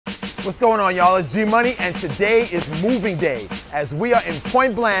What's going on, y'all? It's G-Money, and today is moving day as we are in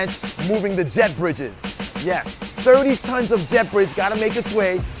Point Blanche moving the jet bridges. Yes, 30 tons of jet bridge got to make its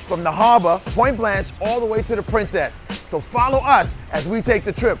way from the harbor, Point Blanche, all the way to the Princess. So follow us as we take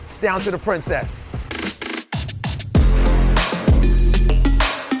the trip down to the Princess.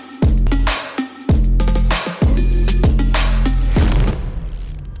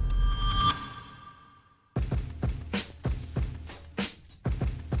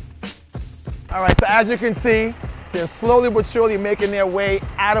 All right, so as you can see, they're slowly but surely making their way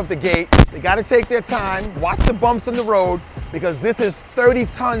out of the gate. They got to take their time, watch the bumps in the road, because this is 30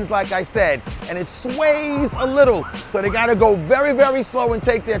 tons, like I said, and it sways a little. So they got to go very, very slow and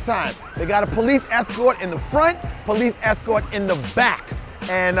take their time. They got a police escort in the front, police escort in the back.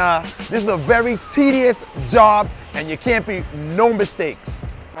 And this is a very tedious job, and you can't be no mistakes.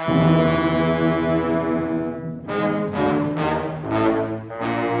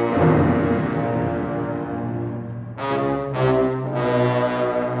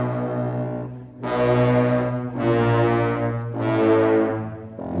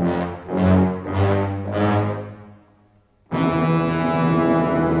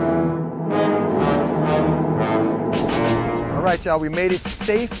 All right, y'all, we made it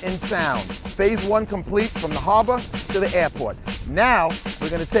safe and sound. Phase 1 complete from the harbor to the airport. Now, we're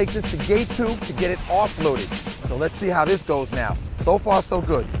gonna take this to gate 2 to get it offloaded. So let's see how this goes now. So far, so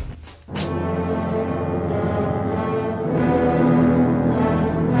good.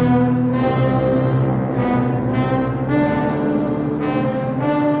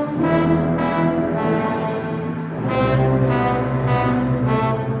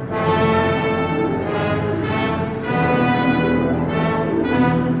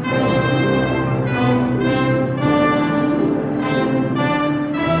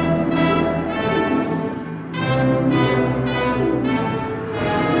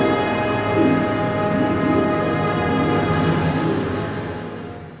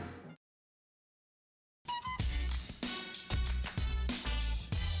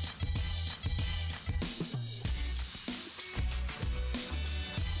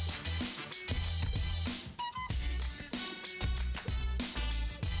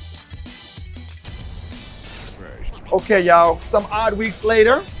 Okay, y'all, some odd weeks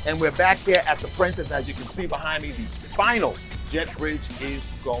later, and we're back here at the Princess. As you can see behind me, the final jet bridge is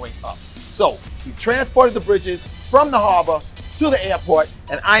going up. So we transported the bridges from the harbor to the airport,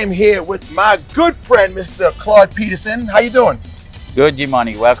 and I am here with my good friend, Mr. Claude Peterson. How you doing? Good,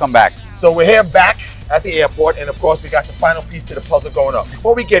 G-Money. Welcome back. So we're here back at the airport, and of course, we got the final piece to the puzzle going up.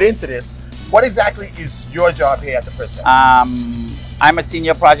 Before we get into this, what exactly is your job here at the Princess? I'm a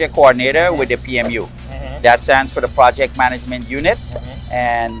senior project coordinator with the PMU. That stands for the Project Management Unit,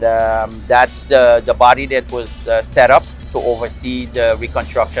 and that's the body that was set up to oversee the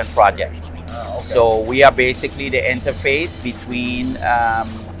reconstruction project. Okay. So we are basically the interface between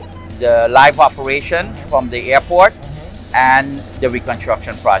the live operation from the airport and the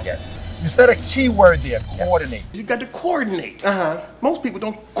reconstruction project. You said a key word there, coordinate. You got to coordinate. Most people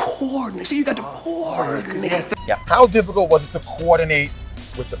don't coordinate, so you got to coordinate. Yeah. How difficult was it to coordinate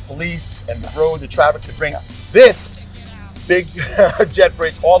with the police and the road, the traffic, to bring this big jet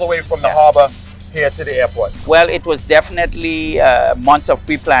bridge all the way from the harbor here to the airport? Well, it was definitely months of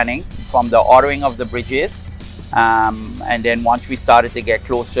pre-planning from the ordering of the bridges. And then once we started to get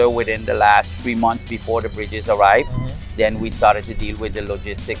closer within the last 3 months before the bridges arrived, then we started to deal with the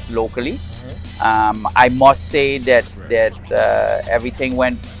logistics locally. I must say that everything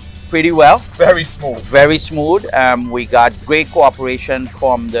went pretty well. Very smooth. Very smooth. We got great cooperation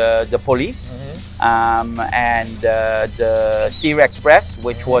from the police and the Sea Express,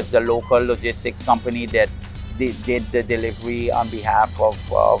 which was the local logistics company that did the delivery on behalf of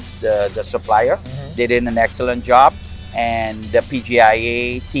the supplier. They did an excellent job. And the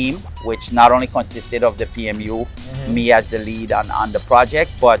PJIAE team, which not only consisted of the PMU, me as the lead on the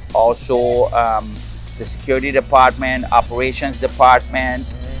project, but also the security department, operations department,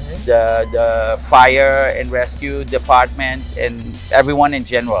 the fire and rescue department, and everyone in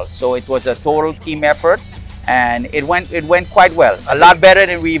general. So it was a total team effort, and it went quite well. A lot better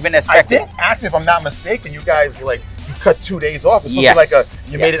than we even expected. I think, actually, if I'm not mistaken, you guys you cut 2 days off. It's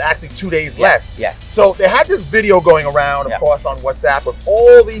something you made it actually 2 days less. Yes. So they had this video going around, of course, on WhatsApp with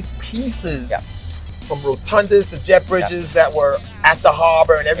all these pieces from rotundas to jet bridges that were at the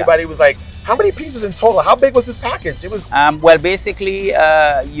harbor, and everybody was like, how many pieces in total? How big was this package? It was well, basically,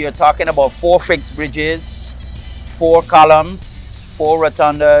 you're talking about 4 fixed bridges, 4 columns, 4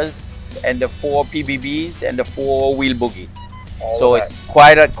 rotundas, and the 4 PBBs and the 4 wheel bogies. So it's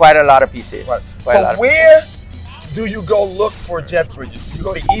quite a lot of pieces. Right. So where do you go look for jet bridges? Do you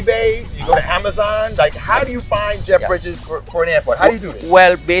go to eBay? Do you go to Amazon? Like, how do you find jet bridges for an airport? How do you do this?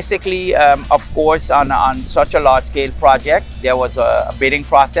 Well, basically, of course, on such a large-scale project, there was a bidding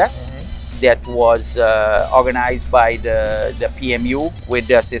process that was organized by the PMU with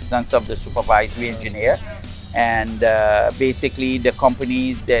the assistance of the supervisory engineer. And basically, the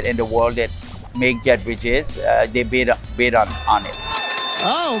companies that in the world that make jet bridges, they bid on it.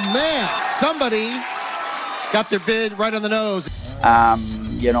 Oh man, somebody got their bid right on the nose.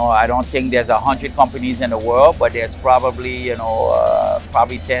 You know, I don't think there's 100 companies in the world, but there's probably, you know,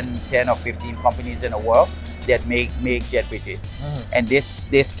 probably 10 or 15 companies in the world that make jet bridges. And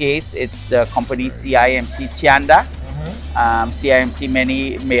this case, it's the company CIMC Tianda. CIMC,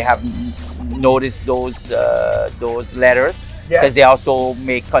 many may have noticed those letters because they also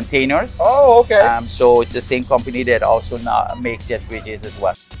make containers. Oh, okay. So it's the same company that also now makes jet bridges as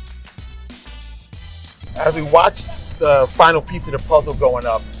well. As we watch the final piece of the puzzle going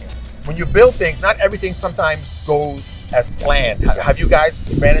up, when you build things, not everything sometimes goes as planned. Have you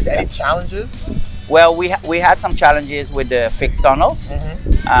guys ran into any challenges? Well, we had some challenges with the fixed tunnels,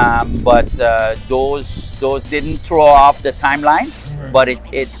 but those didn't throw off the timeline, but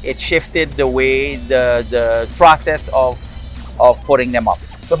it shifted the way the process of putting them up.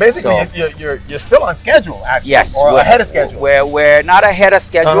 So basically, you're still on schedule, actually. Yes, or ahead of schedule. We're not ahead of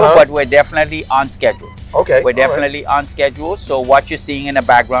schedule, but we're definitely on schedule. Okay. We're definitely on schedule. So what you're seeing in the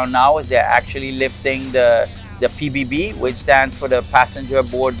background now is they're actually lifting the PBB, which stands for the Passenger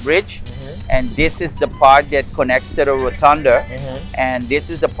Board Bridge. And this is the part that connects to the rotunda, and this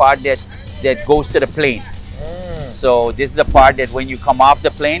is the part that goes to the plane. So this is the part that when you come off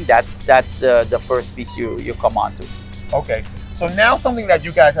the plane, that's the first piece you come onto. Okay. So now something that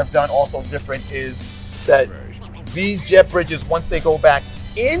you guys have done also different is that these jet bridges, once they go back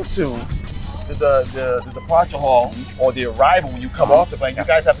into the departure hall or the arrival when you come off the plane, you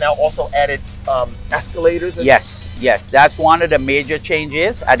guys have now also added escalators? Yes, that's one of the major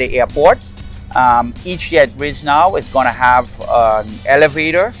changes at the airport. Each jet bridge now is going to have an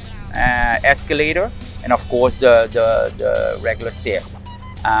elevator, escalator, and of course the regular stairs.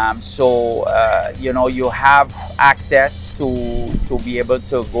 So you know, you have access to be able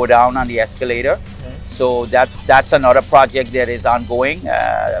to go down on the escalator. So that's another project that is ongoing.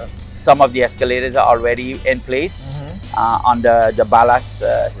 Some of the escalators are already in place on the ballast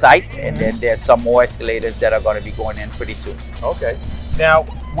site, and then there's some more escalators that are going to be going in pretty soon. Okay. Now,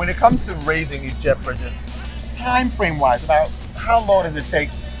 when it comes to raising these jet bridges, time frame wise, about how long does it take?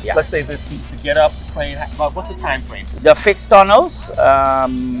 Let's say this piece to get up the plane. What's the time frame? The fixed tunnels,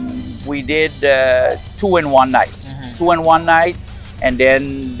 we did 2 in one night. 2 in one night, and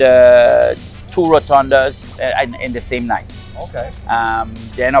then the 2 rotundas in the same night. Okay.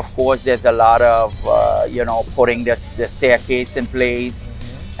 Then of course there's a lot of you know, putting the staircase in place,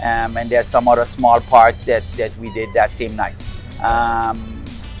 and there's some other small parts that we did that same night.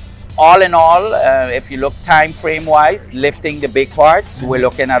 All in all, if you look time frame wise, lifting the big parts, we're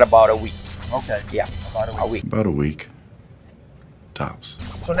looking at about a week. Okay. Yeah, about a week. About a week, tops.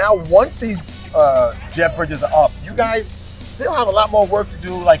 So now once these jet bridges are up, you guys still have a lot more work to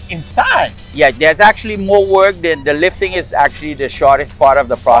do, like inside. Yeah, there's actually more work. The lifting is actually the shortest part of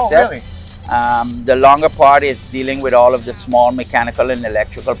the process. Oh, really? The longer part is dealing with all of the small mechanical and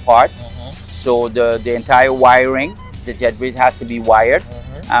electrical parts. So the entire wiring, the jet bridge has to be wired.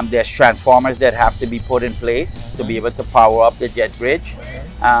 There's transformers that have to be put in place to be able to power up the jet bridge.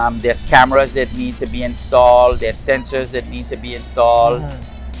 There's cameras that need to be installed. There's sensors that need to be installed.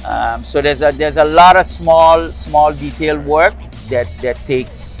 So there's a lot of small detailed work that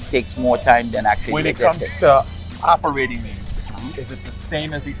takes more time than actually. When it comes to operating these, is it the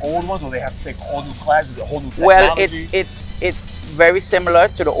same as the old ones, or they have to take a whole new class? Is it a whole new technology? Well, it's very similar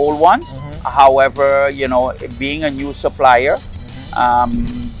to the old ones. However, you know, being a new supplier,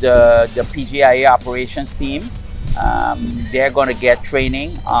 the PJIAE operations team, they're going to get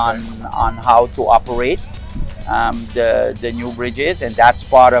training on how to operate the new bridges, and that's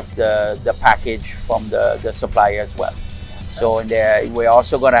part of the package from the supplier as well. So in there, we're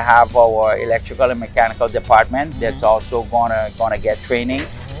also going to have our electrical and mechanical department that's also gonna get training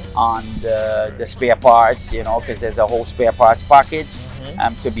on the spare parts, you know, because there's a whole spare parts package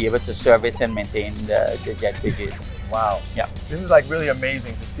to be able to service and maintain the jet bridges. Wow. Yeah. This is like really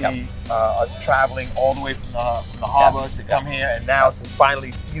amazing to see us traveling all the way from the harbor to come here, and now to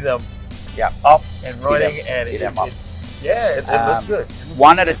finally see them up and running, and it looks good.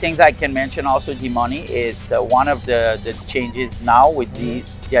 One of the things I can mention also, G-Money, is one of the changes now with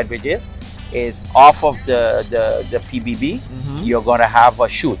these jet bridges is off of the PBB, you're going to have a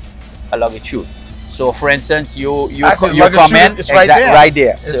chute, a luggage chute. So for instance, you Actually, come in, it's right there. right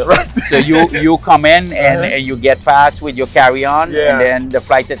there. It's So, right there. so you come in and you get past with your carry-on, Yeah. and then the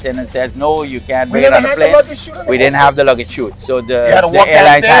flight attendant says, no, you can't We bring it never on the had the plane. luggage chute on the We didn't airport. have the luggage chute, so You had to the walk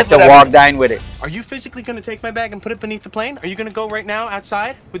airlines had downstairs to with walk everything. down with it. Are you physically going to take my bag and put it beneath the plane? Are you going to go right now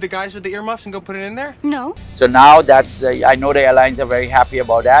outside with the guys with the earmuffs and go put it in there? No. So now that's I know the airlines are very happy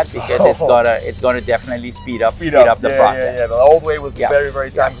about that because it's gonna definitely speed up the Yeah, process. yeah. The old way was Yeah.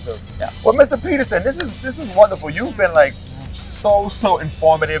 very time consuming. Yeah. Well, Mr. Peterson, this is wonderful. You've been like so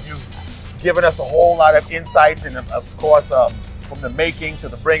informative. You've given us a whole lot of insights, and of course, from the making to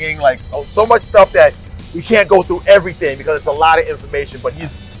the bringing, like so much stuff that we can't go through everything because it's a lot of information. But you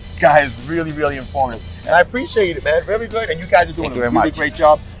guys really informative, and I appreciate it, man. Very good, and you guys are doing Thank you a very really much. great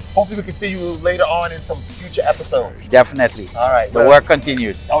job. Hopefully, we can see you later on in some future episodes. Definitely. All right, The well, work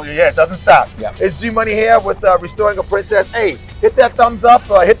continues. Oh yeah, it doesn't stop. Yeah. It's G Money here with Restoring a Princess. Hey, hit that thumbs up,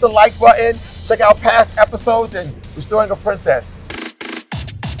 hit the like button, check out past episodes and Restoring a Princess.